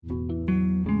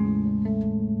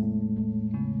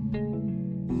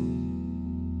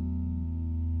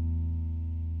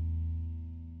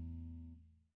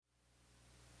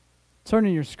Turn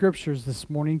in your scriptures this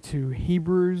morning to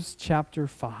Hebrews chapter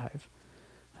 5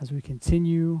 as we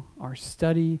continue our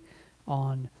study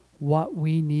on what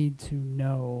we need to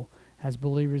know as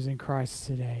believers in Christ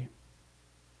today.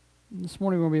 This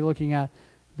morning we'll be looking at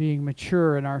being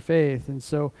mature in our faith. And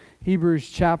so Hebrews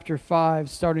chapter 5,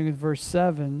 starting with verse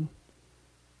 7,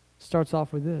 starts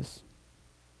off with this.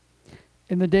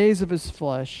 In the days of his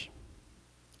flesh,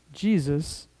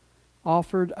 Jesus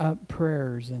offered up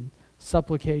prayers and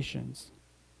supplications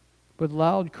with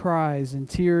loud cries and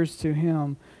tears to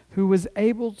him who was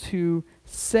able to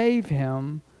save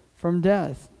him from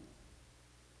death.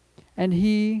 And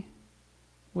he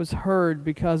was heard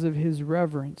because of his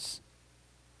reverence.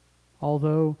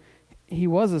 Although he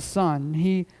was a son,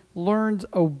 he learned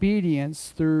obedience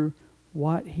through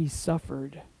what he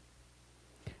suffered.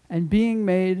 And being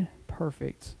made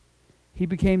perfect, he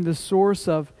became the source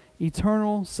of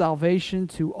eternal salvation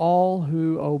to all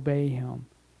who obey him,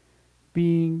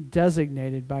 being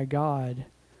designated by God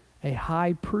a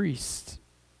high priest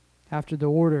after the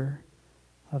order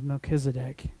of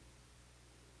Melchizedek.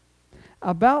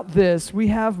 About this, we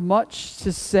have much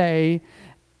to say,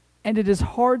 and it is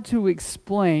hard to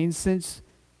explain since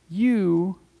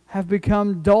you have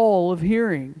become dull of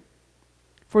hearing.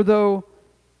 For though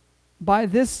by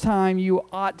this time you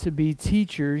ought to be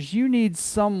teachers, you need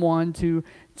someone to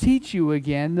teach you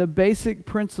again the basic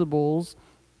principles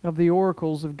of the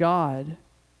oracles of God.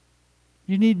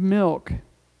 You need milk,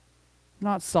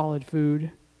 not solid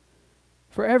food.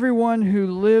 For everyone who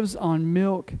lives on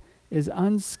milk is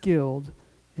unskilled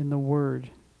in the word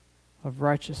of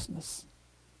righteousness,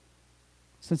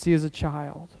 since he is a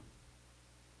child.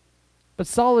 But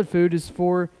solid food is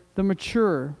for the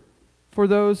mature, for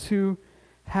those who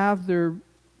have their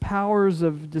powers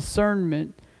of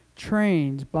discernment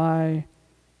trained by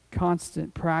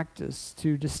constant practice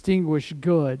to distinguish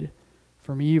good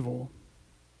from evil.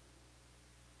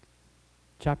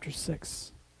 Chapter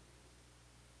 6.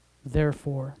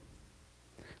 Therefore,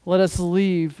 let us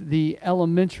leave the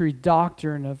elementary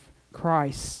doctrine of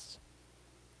Christ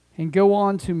and go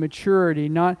on to maturity,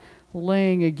 not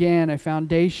laying again a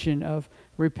foundation of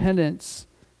repentance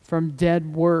from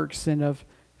dead works and of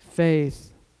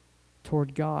faith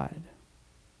toward God,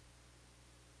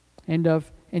 and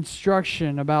of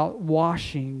instruction about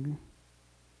washing,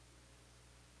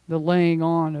 the laying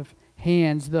on of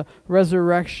hands, the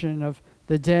resurrection of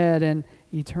the dead, and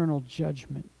eternal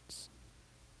judgments.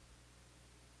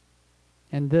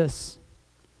 And this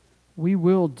we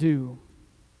will do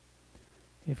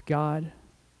if God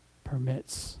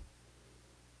permits.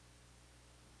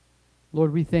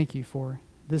 Lord, we thank you for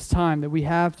this time that we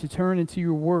have to turn into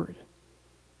your word.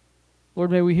 Lord,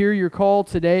 may we hear your call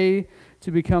today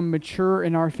to become mature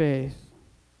in our faith.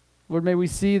 Lord, may we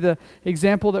see the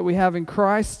example that we have in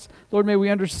Christ. Lord, may we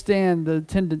understand the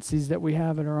tendencies that we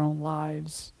have in our own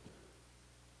lives.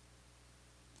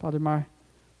 Father, my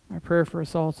prayer for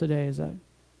us all today is that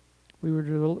we would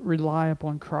rely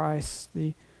upon Christ,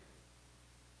 the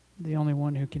only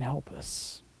one who can help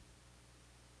us.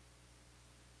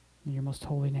 In your most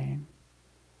holy name,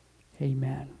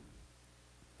 amen.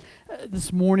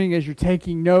 This morning, as you're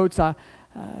taking notes,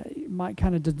 you might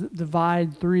kind of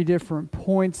divide three different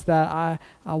points that I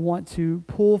want to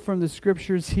pull from the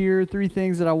scriptures here, three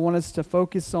things that I want us to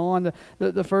focus on.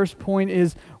 The first point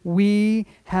is we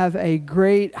have a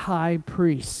great high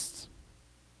priest.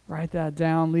 Write that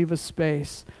down, leave a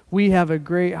space. We have a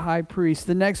great high priest.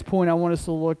 The next point I want us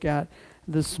to look at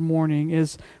this morning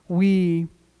is we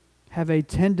have a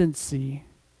tendency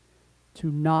to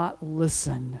not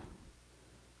listen.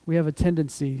 We have a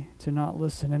tendency to not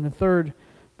listen. And the third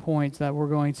point that we're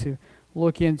going to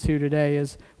look into today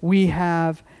is we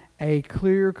have a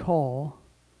clear call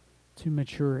to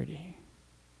maturity.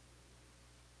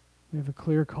 We have a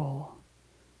clear call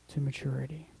to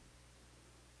maturity.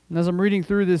 And as I'm reading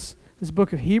through this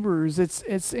book of Hebrews,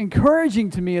 it's encouraging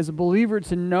to me as a believer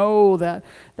to know that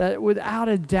without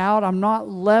a doubt I'm not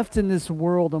left in this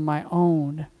world on my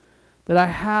own, that I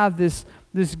have this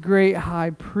great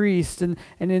high priest. And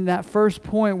in that first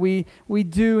point, we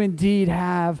do indeed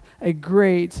have a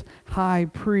great high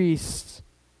priest.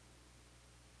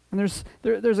 And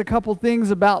there's a couple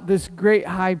things about this great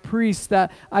high priest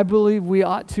that I believe we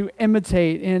ought to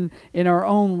imitate in our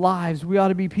own lives. We ought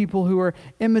to be people who are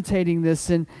imitating this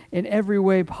in every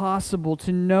way possible.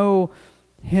 To know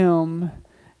him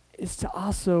is to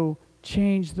also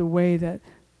change the way that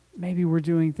maybe we're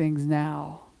doing things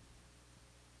now.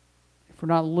 If we're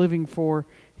not living for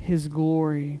his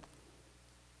glory.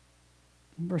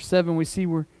 In verse 7, we see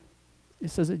where it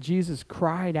says that Jesus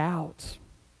cried out.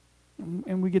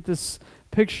 And we get this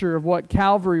picture of what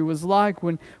Calvary was like.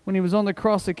 When he was on the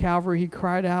cross of Calvary, he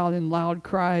cried out in loud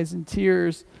cries and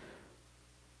tears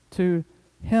to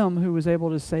him who was able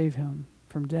to save him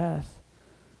from death.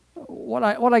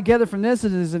 What I gather from this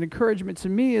is an encouragement to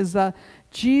me is that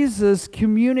Jesus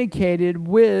communicated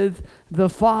with the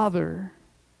Father.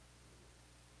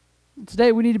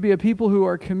 Today we need to be a people who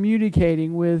are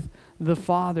communicating with the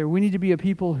Father. We need to be a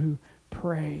people who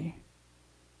pray.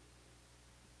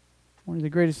 One of the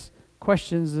greatest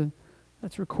questions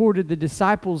that's recorded the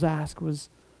disciples asked was,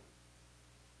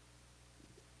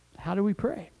 how do we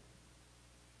pray?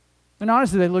 And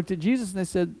honestly, they looked at Jesus and they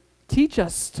said, teach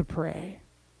us to pray.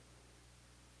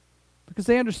 Because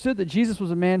they understood that Jesus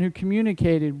was a man who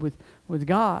communicated with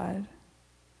God.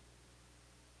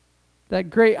 That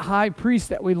great high priest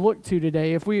that we look to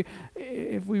today, if we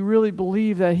really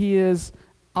believe that he is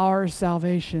our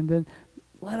salvation, then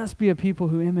let us be a people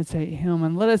who imitate him,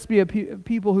 and let us be a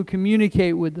people who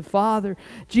communicate with the Father.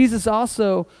 Jesus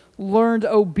also learned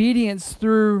obedience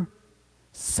through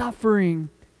suffering.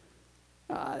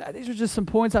 These are just some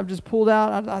points I've just pulled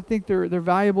out. I think they're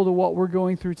valuable to what we're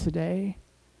going through today.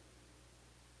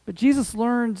 But Jesus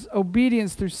learned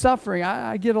obedience through suffering.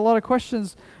 I get a lot of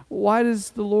questions. Why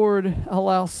does the Lord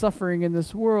allow suffering in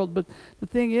this world? But the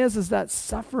thing is that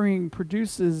suffering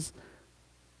produces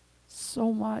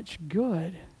so much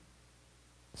good.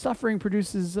 Suffering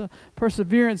produces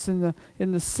perseverance in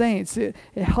the saints. It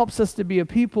helps us to be a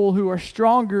people who are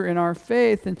stronger in our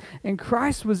faith. And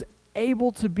Christ was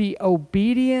able to be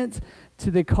obedient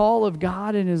to the call of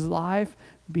God in his life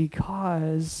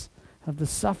because of the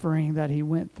suffering that he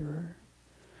went through.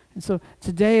 And so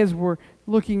today, as we're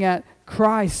looking at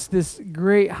Christ, this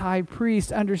great high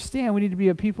priest, understand we need to be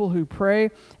a people who pray.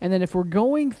 And then if we're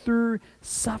going through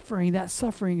suffering, that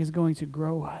suffering is going to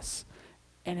grow us.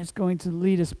 And it's going to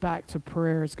lead us back to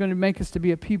prayer. It's going to make us to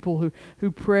be a people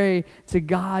who pray to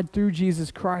God through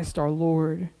Jesus Christ our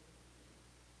Lord.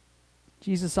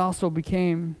 Jesus also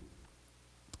became,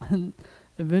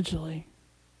 eventually,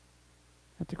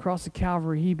 at the cross of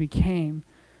Calvary, he became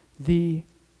the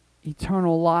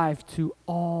eternal life to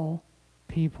all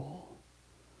people.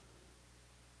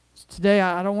 So today,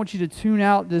 I don't want you to tune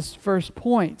out this first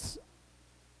point.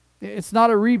 It's not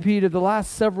a repeat of the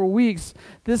last several weeks.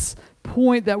 This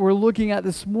point that we're looking at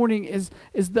this morning is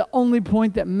the only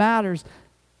point that matters.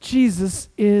 Jesus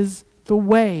is the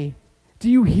way. Do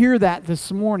you hear that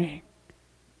this morning?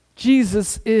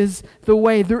 Jesus is the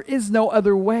way. There is no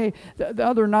other way. The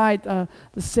other night, the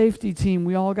safety team,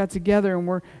 we all got together and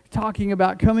we're talking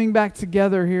about coming back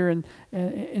together here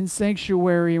in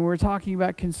Sanctuary, and we're talking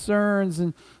about concerns,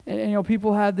 and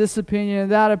people have this opinion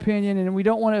and that opinion, and we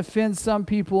don't want to offend some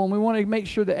people, and we want to make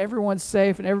sure that everyone's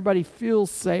safe and everybody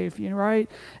feels safe, right?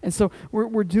 And so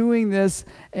we're doing this,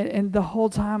 and the whole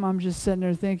time I'm just sitting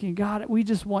there thinking, God, we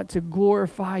just want to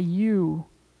glorify you.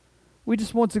 We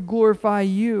just want to glorify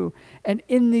you. And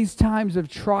in these times of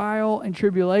trial and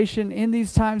tribulation, in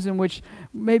these times in which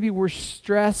maybe we're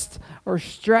stressed or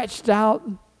stretched out,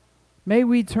 may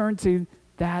we turn to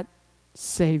that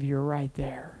Savior right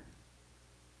there,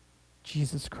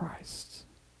 Jesus Christ.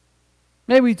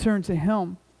 May we turn to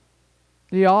him,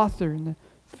 the author and the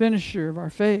finisher of our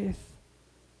faith.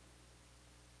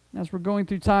 As we're going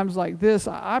through times like this,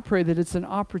 I pray that it's an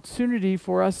opportunity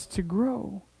for us to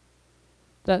grow.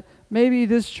 That maybe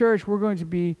this church, we're going to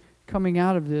be coming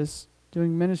out of this,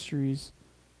 doing ministries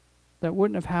that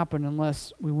wouldn't have happened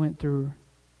unless we went through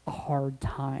a hard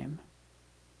time.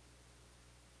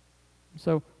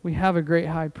 So we have a great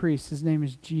high priest. His name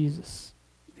is Jesus.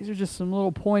 These are just some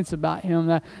little points about him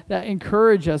that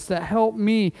encourage us, that help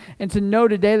me. And to know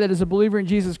today that as a believer in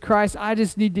Jesus Christ, I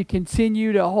just need to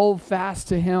continue to hold fast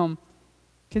to him.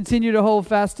 Continue to hold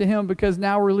fast to him, because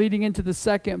now we're leading into the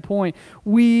second point.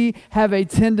 We have a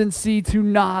tendency to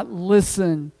not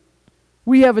listen.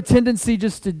 We have a tendency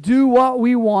just to do what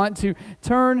we want, to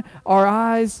turn our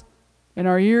eyes and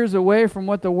our ears away from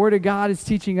what the Word of God is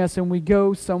teaching us, and we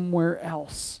go somewhere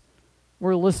else.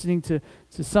 We're listening to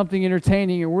something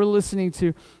entertaining, or we're listening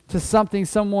to something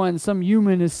some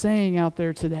human is saying out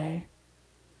there today.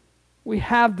 We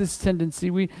have this tendency.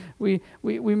 We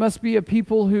must be a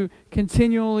people who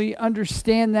continually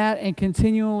understand that and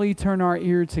continually turn our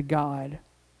ear to God.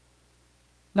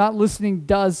 Not listening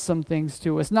does some things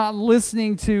to us. Not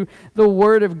listening to the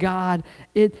Word of God,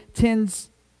 it tends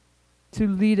to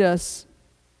lead us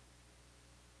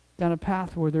down a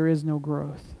path where there is no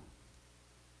growth.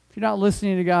 If you're not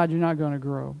listening to God, you're not going to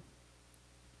grow.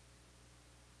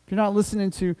 If you're not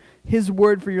listening to his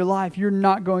word for your life, you're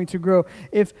not going to grow.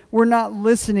 If we're not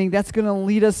listening, that's going to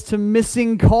lead us to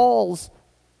missing calls.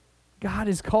 God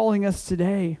is calling us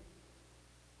today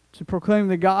to proclaim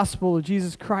the gospel of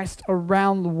Jesus Christ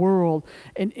around the world.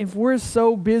 And if we're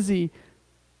so busy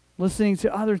listening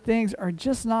to other things or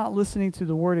just not listening to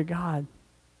the Word of God,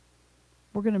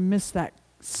 we're going to miss that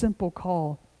simple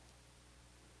call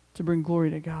to bring glory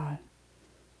to God.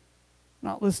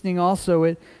 Not listening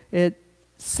also, it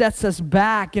sets us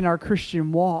back in our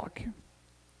Christian walk.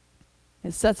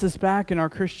 It sets us back in our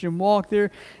Christian walk. There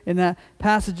in that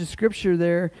passage of Scripture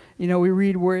there, we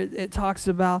read where it talks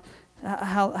about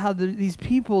how these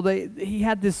people, he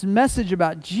had this message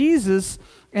about Jesus,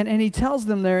 and he tells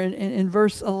them there in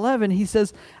verse 11, he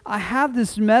says, I have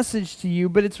this message to you,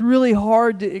 but it's really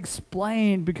hard to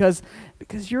explain because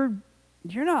you're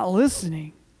not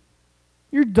listening.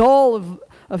 You're dull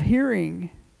of hearing.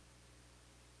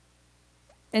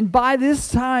 And by this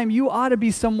time, you ought to be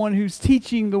someone who's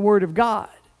teaching the Word of God.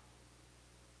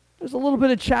 There's a little bit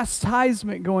of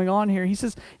chastisement going on here. He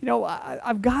says,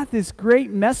 I've got this great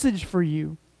message for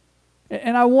you,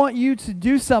 and I want you to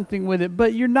do something with it,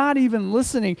 but you're not even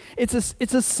listening. It's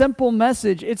a simple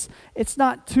message. It's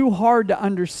not too hard to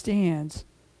understand.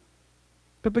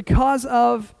 But because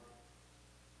of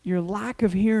your lack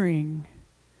of hearing,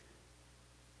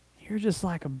 you're just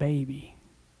like a baby.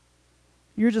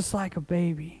 You're just like a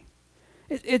baby.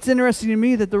 It's interesting to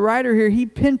me that the writer here, he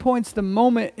pinpoints the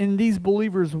moment in these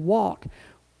believers' walk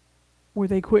where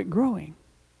they quit growing.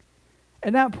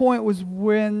 And that point was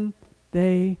when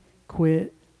they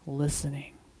quit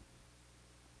listening.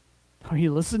 Are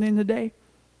you listening today?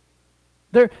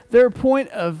 Their point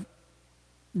of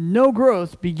no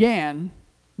growth began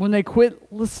when they quit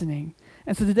listening.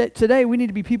 And so today we need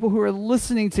to be people who are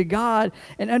listening to God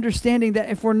and understanding that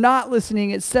if we're not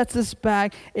listening, it sets us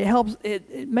back.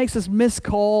 It makes us miss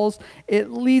calls.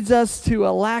 It leads us to a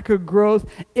lack of growth.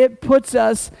 It puts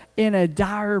us in a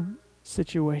dire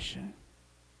situation.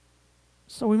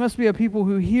 So we must be a people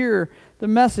who hear the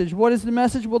message. What is the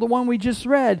message? Well, the one we just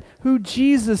read, who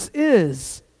Jesus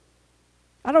is.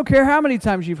 I don't care how many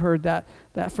times you've heard that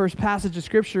first passage of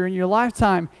Scripture in your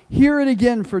lifetime. Hear it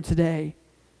again for today.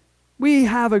 We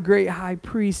have a great high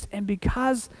priest, and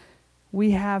because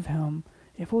we have him,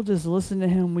 if we'll just listen to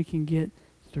him, we can get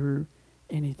through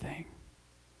anything.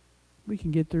 We can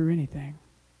get through anything.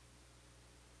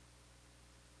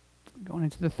 Going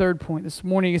into the third point this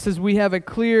morning, it says we have a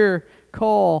clear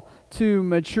call to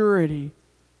maturity.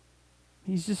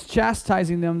 He's just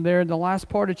chastising them there in the last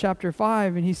part of chapter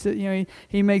 5, and he said,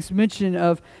 he makes mention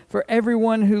of, for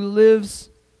everyone who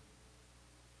lives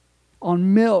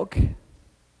on milk,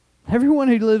 everyone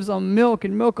who lives on milk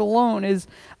and milk alone is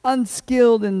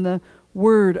unskilled in the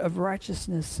word of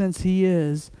righteousness, since he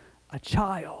is a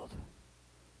child.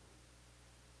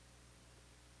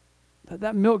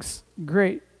 That milk's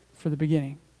great for the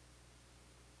beginning.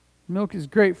 Milk is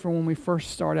great for when we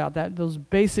first start out. Those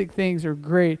basic things are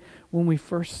great when we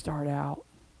first start out.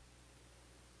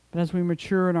 But as we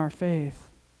mature in our faith,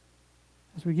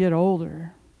 as we get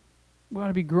older, we ought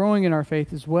to be growing in our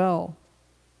faith as well.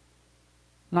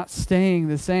 Not staying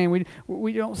the same.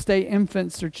 We don't stay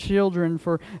infants or children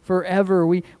forever.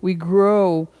 We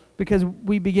grow because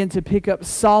we begin to pick up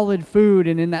solid food,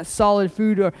 and in that solid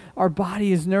food our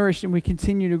body is nourished, and we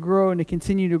continue to grow and to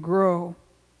continue to grow.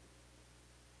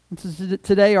 And so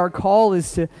today our call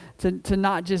is to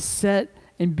not just set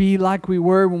and be like we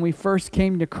were when we first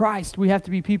came to Christ. We have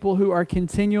to be people who are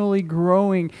continually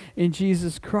growing in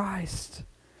Jesus Christ.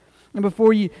 And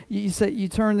before you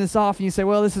turn this off and you say,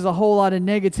 well, this is a whole lot of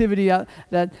negativity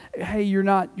that hey, you're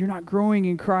not growing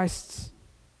in Christ.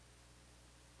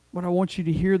 What I want you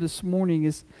to hear this morning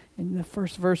is in the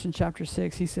first verse in chapter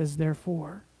 6, he says,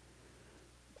 therefore.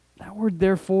 That word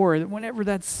therefore, whenever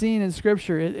that's seen in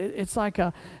Scripture, it's like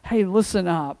a, hey, listen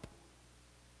up.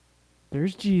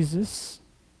 There's Jesus.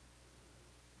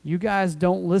 You guys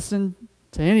don't listen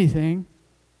to anything.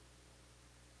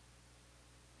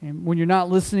 And when you're not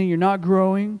listening, you're not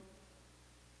growing.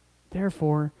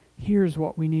 Therefore, here's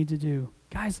what we need to do.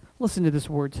 Guys, listen to this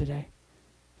word today.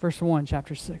 Verse 1,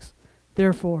 chapter 6.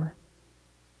 Therefore,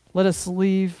 let us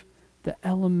leave the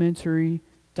elementary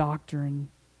doctrine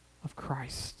of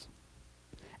Christ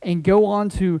and go on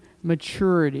to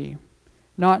maturity,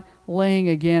 not laying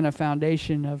again a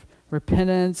foundation of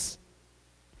repentance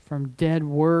from dead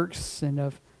works and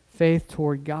of faith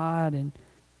toward God and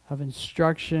of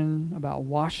instruction about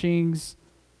washings,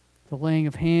 the laying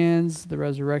of hands, the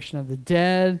resurrection of the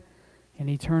dead, and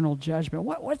eternal judgment.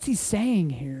 What's he saying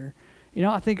here?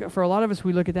 I think for a lot of us,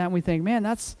 we look at that and we think, man,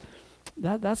 that's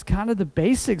kind of the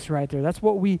basics right there. That's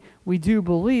what we do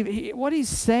believe. What he's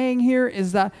saying here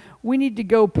is that we need to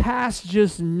go past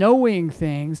just knowing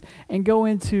things and go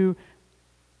into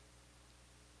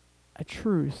a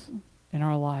truth in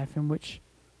our life in which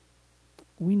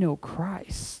we know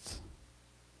Christ.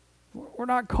 We're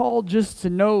not called just to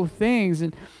know things.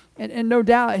 And no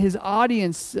doubt his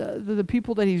audience, the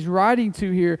people that he's writing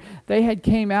to here, they had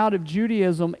came out of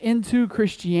Judaism into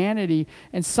Christianity.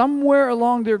 And somewhere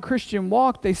along their Christian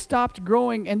walk, they stopped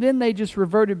growing, and then they just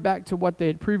reverted back to what they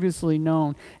had previously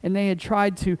known. And they had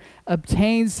tried to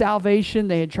obtain salvation.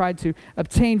 They had tried to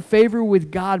obtain favor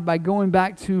with God by going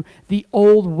back to the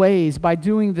old ways, by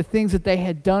doing the things that they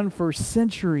had done for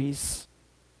centuries.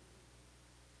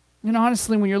 And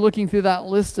honestly, when you're looking through that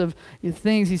list of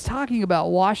things, he's talking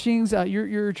about washings.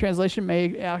 Your translation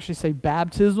may actually say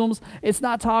baptisms. It's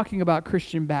not talking about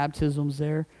Christian baptisms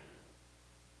there.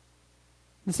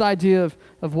 This idea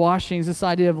of washings, this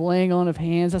idea of laying on of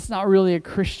hands, that's not really a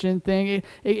Christian thing.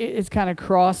 It's kind of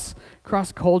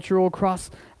cross-cultural,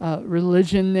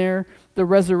 cross-religion there. The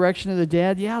resurrection of the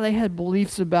dead, yeah, they had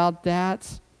beliefs about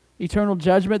that. Eternal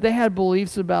judgment, they had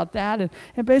beliefs about that.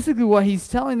 And basically what he's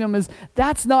telling them is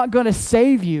that's not going to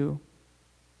save you.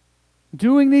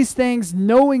 Doing these things,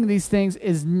 knowing these things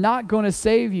is not going to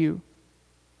save you.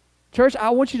 Church, I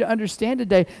want you to understand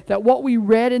today that what we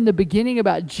read in the beginning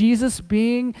about Jesus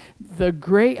being the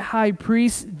great high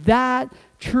priest, that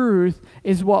truth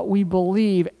is what we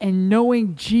believe. And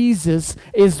knowing Jesus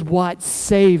is what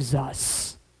saves us.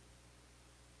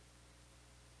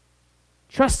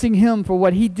 Trusting him for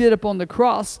what he did upon the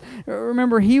cross.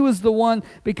 Remember, he was the one,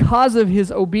 because of his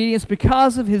obedience,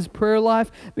 because of his prayer life,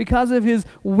 because of his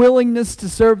willingness to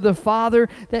serve the Father,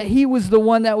 that he was the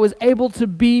one that was able to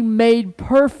be made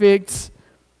perfect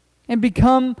and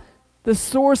become the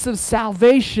source of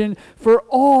salvation for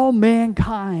all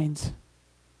mankind.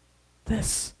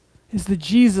 This is the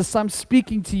Jesus I'm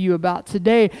speaking to you about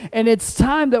today. And it's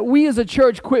time that we as a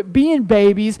church quit being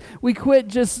babies. We quit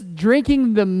just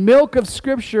drinking the milk of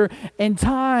Scripture. And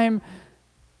the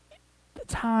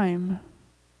time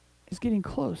is getting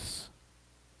close.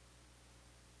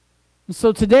 And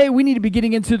so today we need to be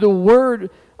getting into the Word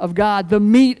of God, the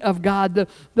meat of God,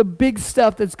 the big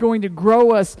stuff that's going to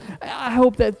grow us. I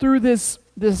hope that through this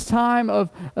time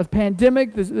of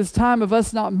pandemic, this time of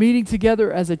us not meeting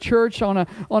together as a church on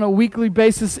a weekly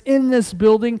basis in this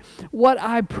building, what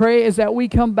I pray is that we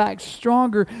come back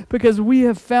stronger because we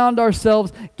have found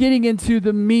ourselves getting into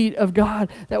the meat of God,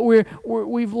 that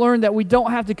we've learned that we don't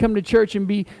have to come to church and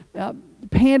be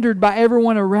pandered by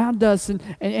everyone around us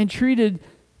and treated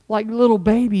like little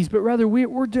babies, but rather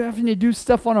we're having to do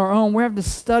stuff on our own. We're having to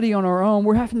study on our own.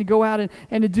 We're having to go out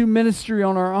and to do ministry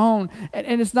on our own.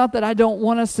 And it's not that I don't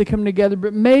want us to come together,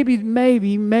 but maybe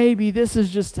this is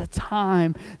just a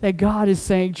time that God is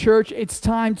saying, church, it's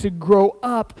time to grow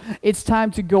up. It's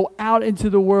time to go out into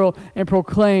the world and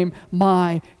proclaim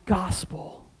my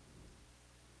gospel.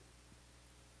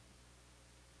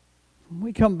 When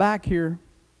we come back here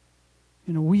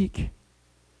in a week,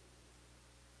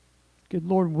 good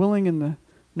Lord willing, and the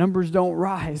numbers don't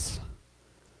rise.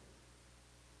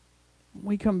 When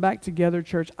we come back together,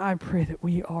 church, I pray that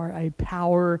we are a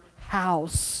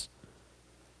powerhouse.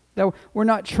 That we're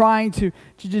not trying to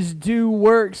just do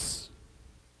works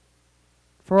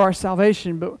for our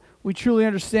salvation, but we truly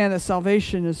understand that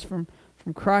salvation is from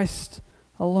Christ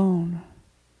alone.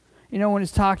 You know, when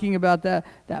it's talking about that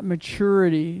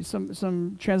maturity,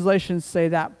 some translations say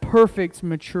that perfect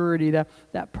maturity,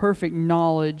 that perfect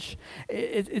knowledge,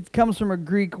 it comes from a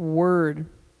Greek word.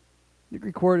 The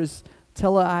Greek word is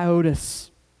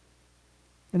teleiotis.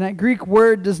 And that Greek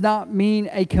word does not mean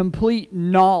a complete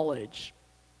knowledge.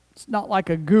 It's not like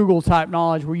a Google type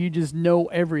knowledge where you just know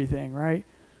everything, right?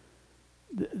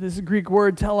 This Greek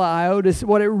word teleiotis,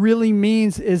 what it really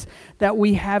means is that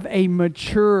we have a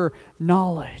mature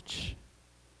knowledge.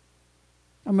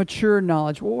 A mature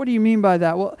knowledge. Well, what do you mean by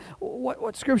that? Well,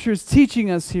 what Scripture is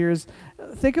teaching us here is,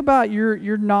 think about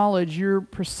your knowledge, your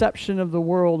perception of the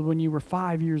world when you were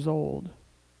 5 years old.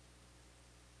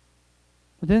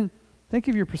 But then think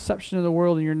of your perception of the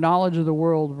world and your knowledge of the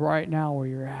world right now where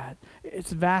you're at.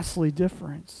 It's vastly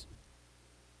different.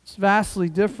 It's vastly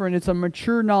different. It's a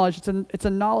mature knowledge. It's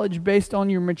a knowledge based on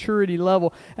your maturity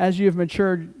level. As you have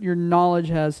matured, your knowledge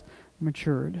has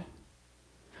matured.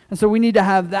 And so we need to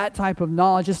have that type of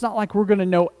knowledge. It's not like we're going to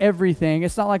know everything.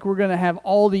 It's not like we're going to have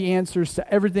all the answers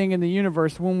to everything in the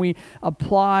universe. When we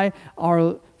apply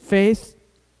our faith,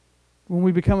 when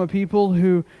we become a people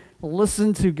who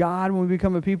listen to God, when we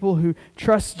become a people who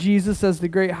trust Jesus as the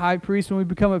great high priest, when we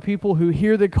become a people who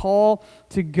hear the call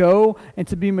to go and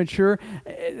to be mature,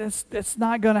 that's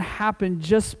not going to happen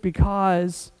just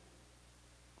because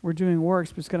we're doing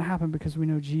works, but it's going to happen because we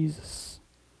know Jesus,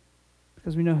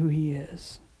 because we know who He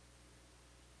is.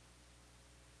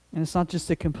 And it's not just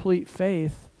a complete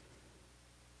faith.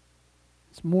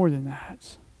 It's more than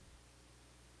that.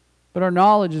 But our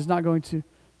knowledge is not going to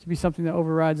be something that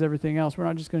overrides everything else. We're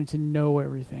not just going to know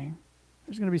everything.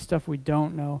 There's going to be stuff we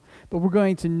don't know, but we're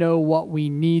going to know what we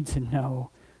need to know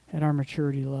at our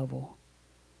maturity level.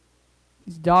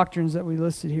 These doctrines that we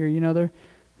listed here,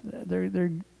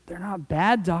 they're not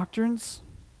bad doctrines.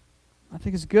 I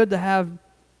think it's good to have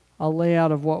a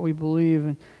layout of what we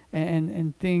believe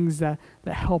and things that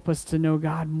help us to know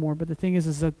God more. But the thing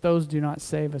is that those do not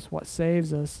save us. What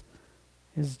saves us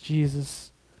is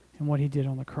Jesus and what he did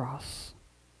on the cross.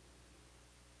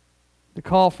 The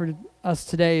call for us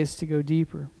today is to go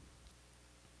deeper,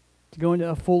 to go into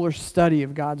a fuller study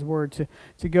of God's Word,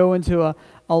 to go into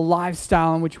a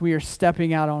lifestyle in which we are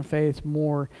stepping out on faith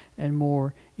more and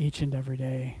more each and every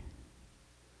day.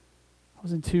 I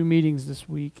was in 2 meetings this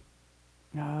week,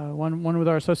 one with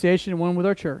our association and one with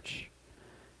our church.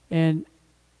 And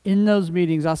in those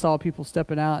meetings, I saw people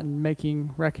stepping out and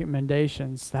making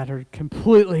recommendations that are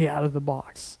completely out of the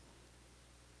box.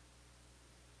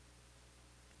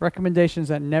 Recommendations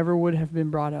that never would have been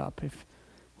brought up if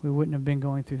we wouldn't have been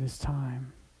going through this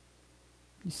time.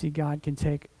 You see, God can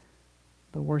take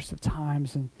the worst of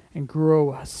times and grow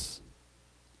us.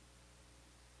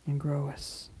 And grow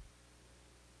us.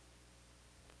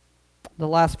 The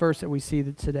last verse that we see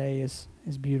today is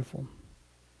beautiful.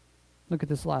 Look at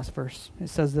this last verse. It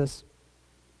says this.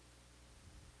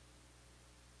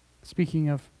 Speaking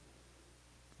of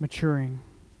maturing,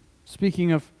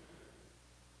 speaking of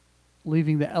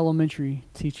leaving the elementary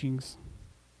teachings,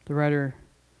 the writer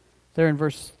there in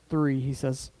verse 3, he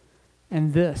says,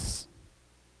 "And this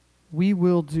we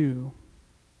will do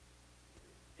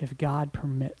if God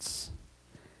permits."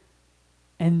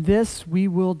 And this we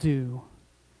will do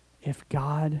if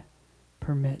God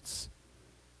permits.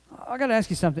 I got to ask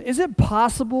you something. Is it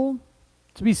possible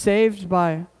to be saved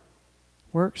by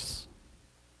works?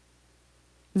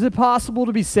 Is it possible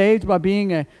to be saved by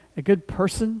being a good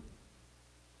person?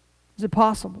 Is it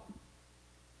possible?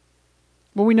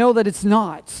 Well, we know that it's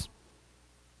not.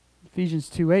 Ephesians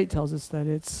 2:8 tells us that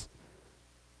it's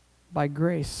by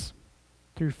grace,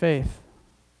 through faith,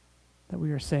 that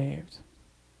we are saved.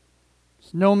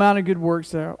 There's no amount of good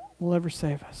works that will ever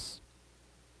save us.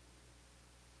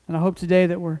 And I hope today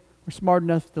that we're smart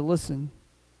enough to listen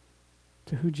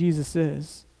to who Jesus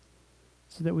is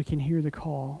so that we can hear the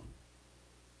call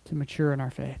to mature in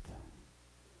our faith.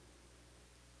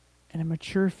 And a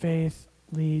mature faith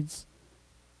leads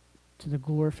to the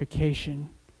glorification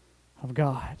of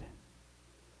God.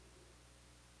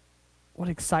 What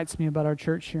excites me about our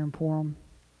church here in Porham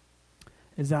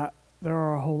is that there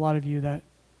are a whole lot of you that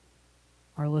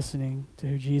are listening to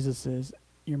who Jesus is.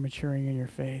 You're maturing in your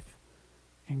faith,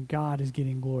 and God is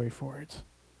getting glory for it.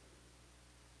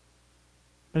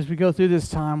 But as we go through this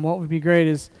time, what would be great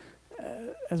is,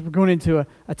 as we're going into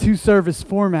a 2-service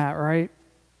format, right?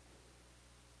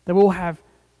 That we'll have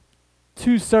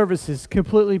 2 services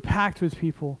completely packed with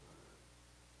people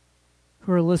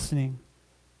who are listening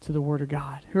to the Word of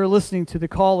God, who are listening to the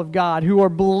call of God, who are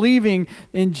believing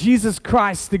in Jesus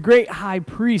Christ, the great high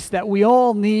priest that we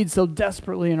all need so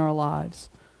desperately in our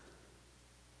lives.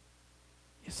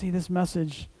 You see, this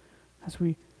message, as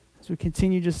we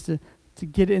continue just to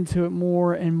get into it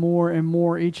more and more and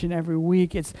more each and every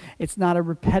week, it's not a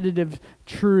repetitive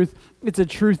truth. It's a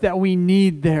truth that we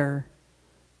need there.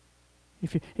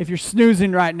 If you're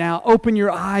snoozing right now, open your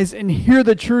eyes and hear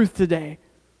the truth today.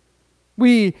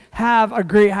 We have a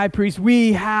great high priest.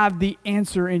 We have the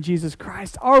answer in Jesus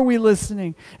Christ. Are we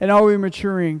listening? And are we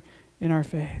maturing in our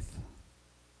faith?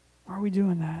 Are we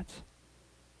doing that?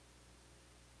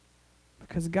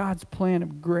 Because God's plan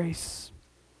of grace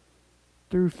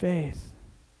through faith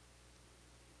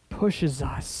pushes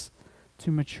us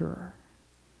to mature.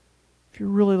 If you're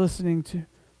really listening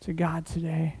to God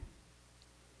today,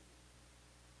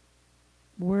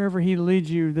 wherever He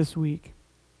leads you this week,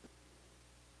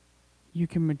 you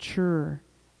can mature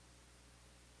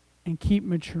and keep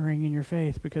maturing in your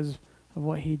faith because of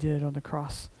what He did on the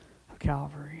cross of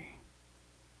Calvary.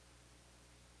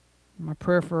 My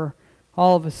prayer for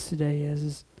all of us today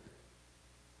is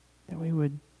that we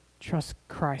would trust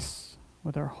Christ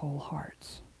with our whole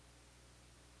hearts.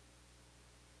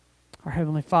 Our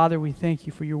Heavenly Father, we thank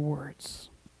You for Your words.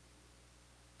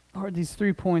 Lord, these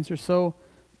 3 points are so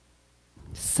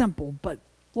simple, but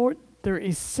Lord, they're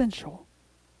essential.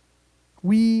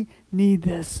 We need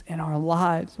this in our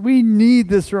lives. We need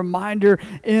this reminder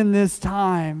in this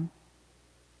time.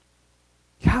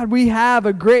 God, we have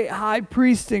a great high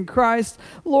priest in Christ.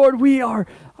 Lord, we are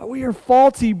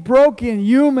faulty, broken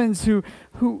humans who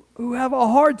have a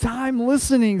hard time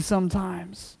listening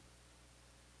sometimes.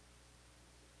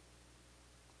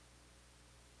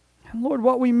 And Lord,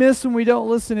 what we miss when we don't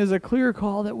listen is a clear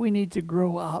call that we need to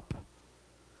grow up,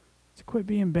 to quit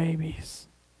being babies,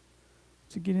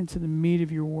 to get into the meat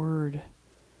of your word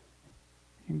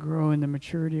and grow in the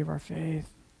maturity of our faith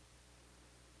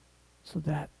so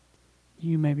that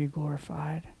you may be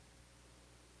glorified.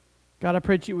 God, I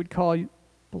pray that you would call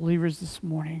believers this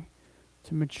morning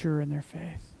to mature in their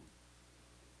faith.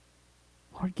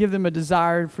 Lord, give them a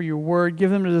desire for your word.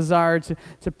 Give them a desire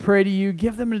to pray to you.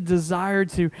 Give them a desire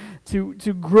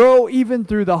to grow even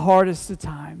through the hardest of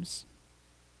times.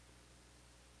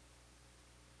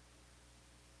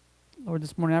 Lord,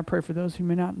 this morning I pray for those who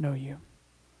may not know you.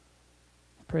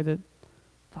 I pray that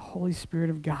the Holy Spirit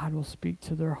of God will speak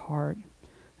to their heart.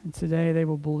 And today they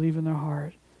will believe in their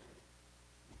heart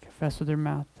and confess with their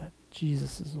mouth that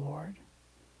Jesus is Lord.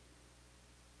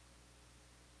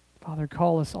 Father,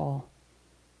 call us all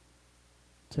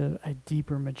to a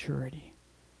deeper maturity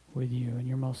with you in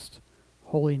your most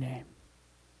holy name.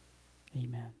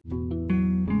 Amen.